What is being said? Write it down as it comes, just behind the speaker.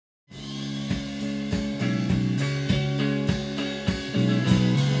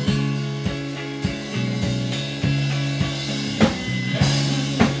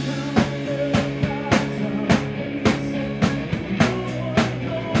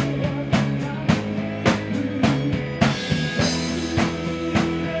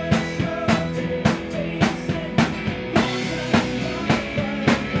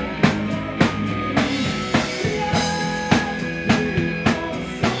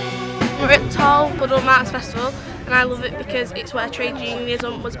Tolpuddle Marks Festival, and I love it because it's where trade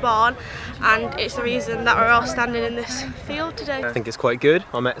unionism was born, and it's the reason that we're all standing in this field today. I think it's quite good.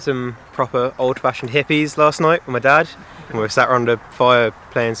 I met some proper old-fashioned hippies last night with my dad, and we were sat around a fire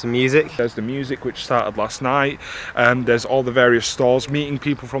playing some music. There's the music which started last night, and there's all the various stalls meeting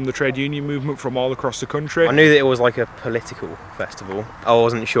people from the trade union movement from all across the country. I knew that it was like a political festival. I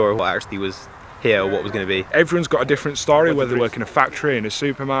wasn't sure what actually was here or what was going to be. Everyone's got a different story, whether they work in a factory, in a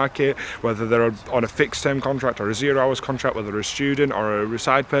supermarket, whether they're on a fixed term contract or a 0 hours contract, whether they're a student or a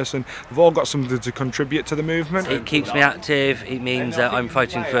retired person. They've all got something to contribute to the movement. It keeps me active. It means that I'm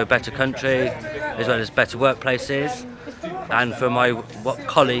fighting for a better country as well as better workplaces, and for my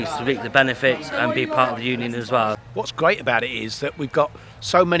colleagues to reap the benefits and be part of the union as well. What's great about it is that we've got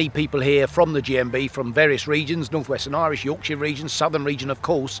so many people here from the GMB, from various regions, North Western Irish, Yorkshire region, Southern region of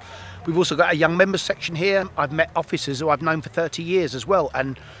course. We've also got a young members section here. I've met officers who I've known for 30 years as well,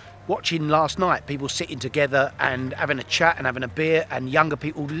 and watching last night people sitting together and having a chat and having a beer, and younger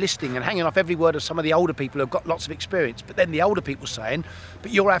people listening and hanging off every word of some of the older people who've got lots of experience. But then the older people saying,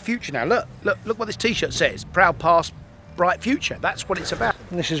 but you're our future now. Look what this t-shirt says, proud past, bright future. That's what it's about.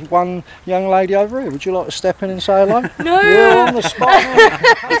 And this is one young lady over here. Would you like to step in and say hello? No! You're on the spot.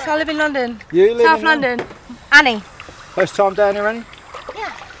 I live in London. You live South in London. Annie. First time down here, Annie?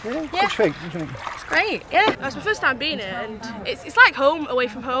 Yeah. Yeah? Yeah. What do you think? It's great, yeah. It's my first time being here, and it's like home away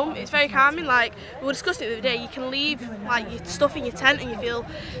from home. It's very calming. Like we were discussing it the other day, you can leave like your stuff in your tent and you feel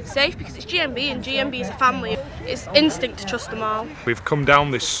safe because it's GMB, and GMB is a family. It's instinct to trust them all. We've come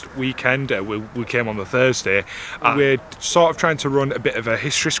down this weekend, we came on the Thursday, and we're sort of trying to run a bit of a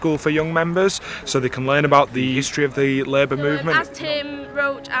history school for young members so they can learn about the history of the labour movement. As Tim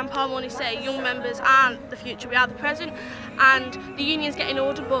Roach and Paul Money say, young members aren't the future, we are the present, and the union's getting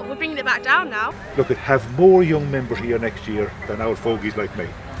older, but we're bringing it back down now. Look, have more young members here next year than old fogies like me,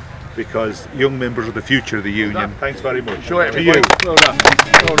 because young members are the future of the union. Thanks very much. Sure, to you. well done.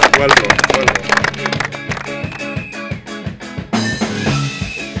 Well done. Well done. Well done.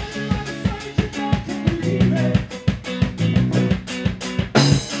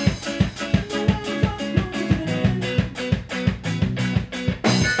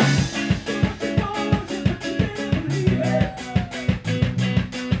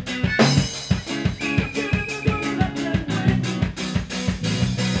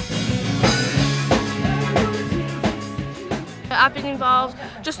 I've been involved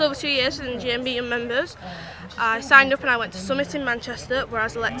just over 2 years in GMB Young Members. I signed up and I went to Summit in Manchester, where I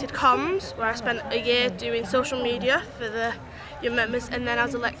was elected comms, where I spent a year doing social media for the young members, and then I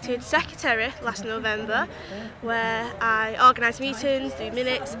was elected secretary last November, where I organise meetings, do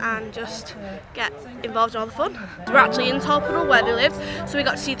minutes and just get involved in all the fun. We're actually in Tolpuddle where they live, so we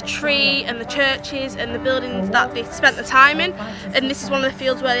got to see the tree and the churches and the buildings that they spent the time in, and this is one of the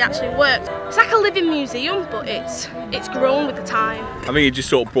fields where they actually worked. It's like a living museum, but it's grown with the time. I think it just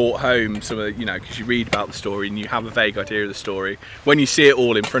sort of brought home some of the, because you read about the story and you have a vague idea of the story. When you see it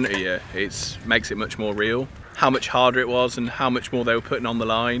all in front of you, it makes it much more real. How much harder it was and how much more they were putting on the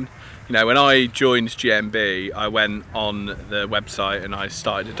line. When I joined GMB, I went on the website and I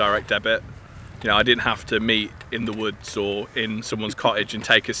started a direct debit. I didn't have to meet in the woods or in someone's cottage and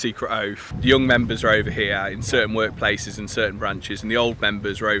take a secret oath. The young members are over here in certain workplaces and certain branches, and the old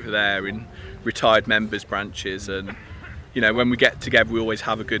members are over there in retired members branches. And when we get together, we always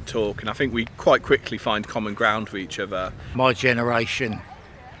have a good talk, and I think we quite quickly find common ground with each other. My generation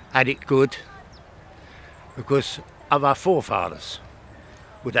had it good because of our forefathers,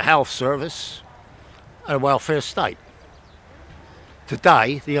 with the health service and a welfare state.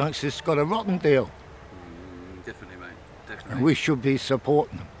 Today, the youngsters got a rotten deal. Definitely, mate. Definitely. And we should be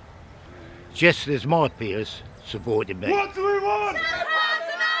supporting them, just as my peers supported me. What do we want? £10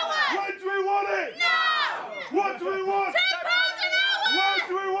 an hour! When do we want it? Now! What do we want? £10 an hour! When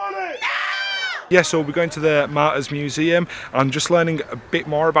do we want it? Yeah, so we're going to the Martyrs Museum and just learning a bit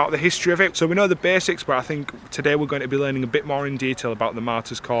more about the history of it. So we know the basics, but I think today we're going to be learning a bit more in detail about the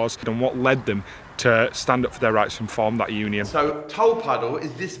Martyrs' cause and what led them to stand up for their rights and form that union. So Tolpuddle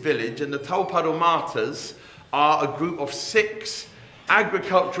is this village, and the Tolpuddle Martyrs are a group of 6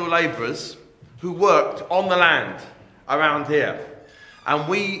 agricultural labourers who worked on the land around here. And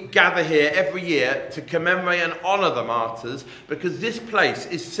we gather here every year to commemorate and honour the martyrs, because this place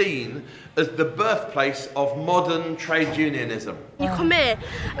is seen as the birthplace of modern trade unionism. You come here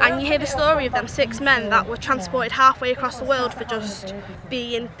and you hear the story of them 6 men that were transported halfway across the world for just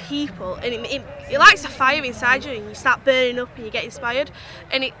being people, and it lights a fire inside you and you start burning up and you get inspired,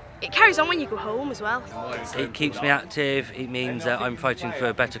 and it carries on when you go home as well. It keeps me active. It means that I'm fighting for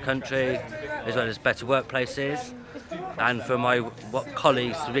a better country as well as better workplaces, and for my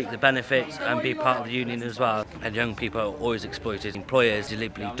colleagues to reap the benefits and be part of the union as well. And young people are always exploited. Employers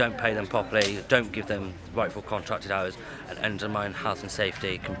deliberately don't pay them properly, don't give them rightful contracted hours, and undermine health and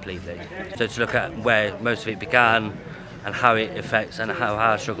safety completely. So to look at where most of it began and how it affects and how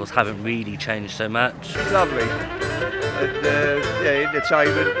our struggles haven't really changed so much. Lovely. And, yeah,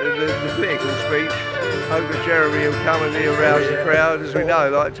 entertainment and the political speech. Hope that Jeremy will come and he'll rouse the crowd, as we know,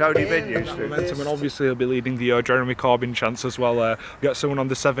 like Tony Benn used to. Momentum, and obviously he'll be leading the Jeremy Corbyn chants as well. We've got someone on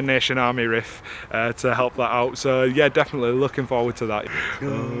the Seven Nation Army riff to help that out. So yeah, definitely looking forward to that.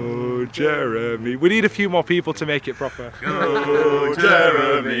 Go Jeremy. We need a few more people to make it proper. Go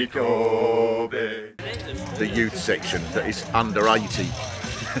Jeremy Corbyn. The youth section that is under 80.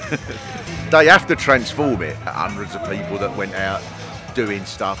 They have to transform it. Hundreds of people that went out doing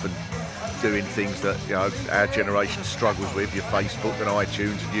stuff and doing things that, you know, our generation struggles with, your Facebook and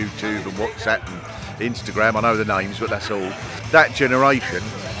iTunes and YouTube and WhatsApp and Instagram. I know the names, but that's all. That generation,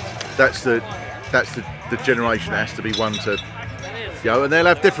 that's the generation that has to be one to, you know, and they'll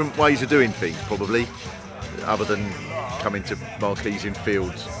have different ways of doing things probably, other than coming to marquees in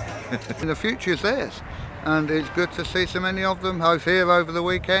fields. The future's theirs, and it's good to see so many of them both here over the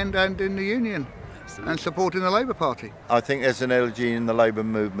weekend and in the union and supporting the Labour Party. I think there's an energy in the Labour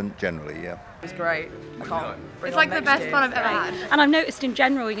movement generally, yeah. It's great. It's like the best fun I've ever had. And I've noticed in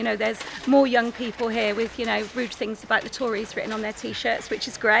general, you know, there's more young people here with, you know, rude things about the Tories written on their T-shirts, which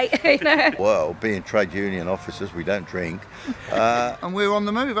is great. You know? Well, being trade union officers, we don't drink. And we're on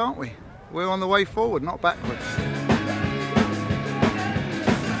the move, aren't we? We're on the way forward, not backwards.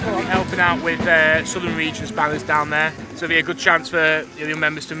 We'll be helping out with Southern Regions banners down there, so it'll be a good chance for the young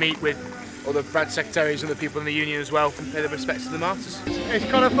members to meet with other branch secretaries and the people in the union as well and pay their respects to the martyrs. It's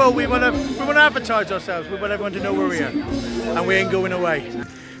kind of fun. We want to advertise ourselves. We want everyone to know we're here, and we ain't going away.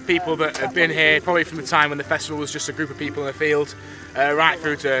 People that have been here probably from the time when the festival was just a group of people in the field, right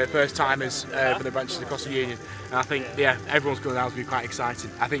through to first timers for the branches across the union. And I think, yeah, everyone's going down to be quite excited.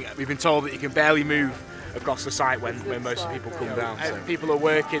 I think we've been told that you can barely move across the site when most people come down. So people are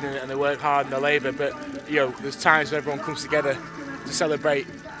working and they work hard in their labour, but you know, there's times when everyone comes together to celebrate,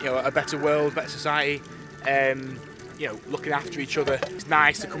 you know, a better world, better society, you know, looking after each other. It's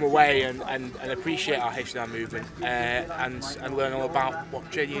nice to come away and appreciate our history and our movement and learn all about what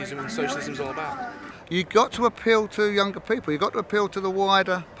trade unionism and socialism is all about. You've got to appeal to younger people, you've got to appeal to the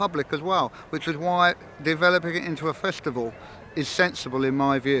wider public as well, which is why developing it into a festival is sensible in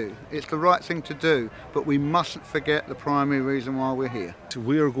my view. It's the right thing to do, but we mustn't forget the primary reason why we're here. So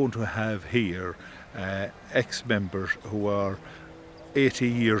we are going to have here ex-members who are 80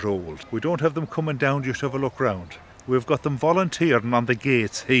 years old. We don't have them coming down just to have a look round. We've got them volunteering on the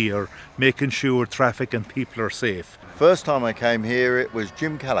gates here, making sure traffic and people are safe. First time I came here it was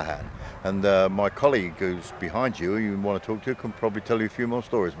Jim Callaghan, and my colleague who's behind you, you want to talk to, can probably tell you a few more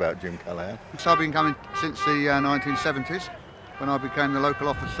stories about Jim Callaghan. So I've been coming since the 1970s, when I became the local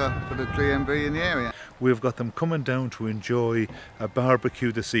officer for the GMB in the area. We've got them coming down to enjoy a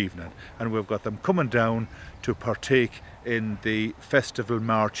barbecue this evening, and we've got them coming down to partake in the festival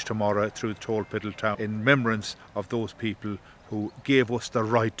march tomorrow through Tolpuddle town in remembrance of those people who gave us the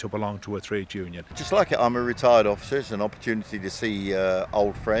right to belong to a trade union. Just like it, I'm a retired officer. It's an opportunity to see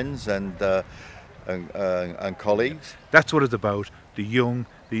old friends and colleagues. That's what it's about, the young,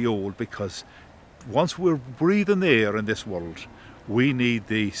 the old, because once we're breathing air in this world, we need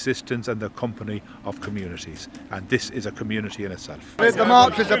the assistance and the company of communities, and this is a community in itself. The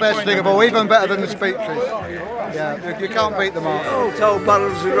march is the best thing of all, even better than the speeches. Yeah, you can't beat the march. Oh,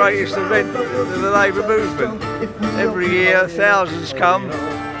 Tolpuddle's the greatest event of the Labour movement. Every year thousands come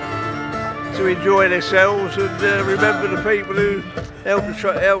to enjoy themselves and remember the people who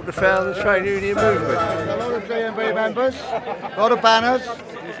helped to found the trade union movement. A lot of GMB members, a lot of banners.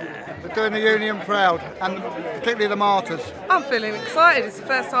 We're doing the union proud, and particularly the martyrs. I'm feeling excited. It's the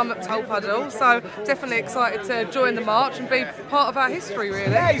first time at Tolpuddle, so definitely excited to join the march and be part of our history,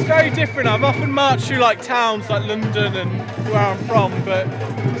 really. Yeah, it's very different. I've often marched through like towns like London and where I'm from, but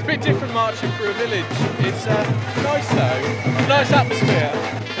it's a bit different marching through a village. It's nice though, it's a nice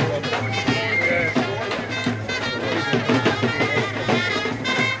atmosphere.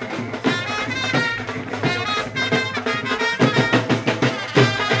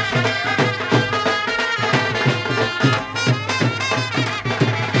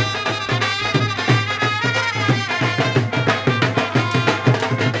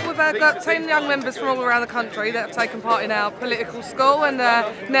 Got 10 young members from all around the country that have taken part in our political school and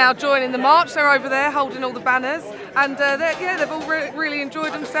now joining the march. They're over there holding all the banners, and they've all really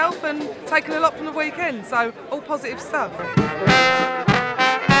enjoyed themselves and taken a lot from the weekend, so all positive stuff.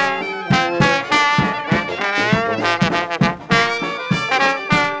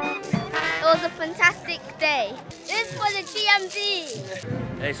 the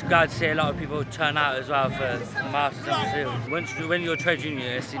GMB. It's glad to see a lot of people turn out as well for the Martyrs on the field. When you're a trade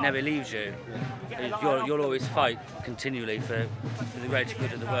unionist, it never leaves you. You'll always fight continually for the greater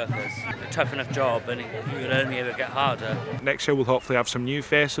good of the workers. A tough enough job, and you'll only ever get harder. Next year we'll hopefully have some new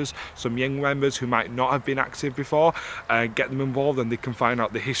faces, some young members who might not have been active before, get them involved, and they can find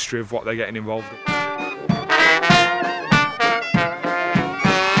out the history of what they're getting involved in.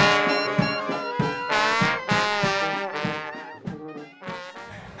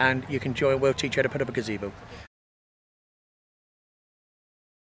 And you can join, we'll teach you how to put up a gazebo.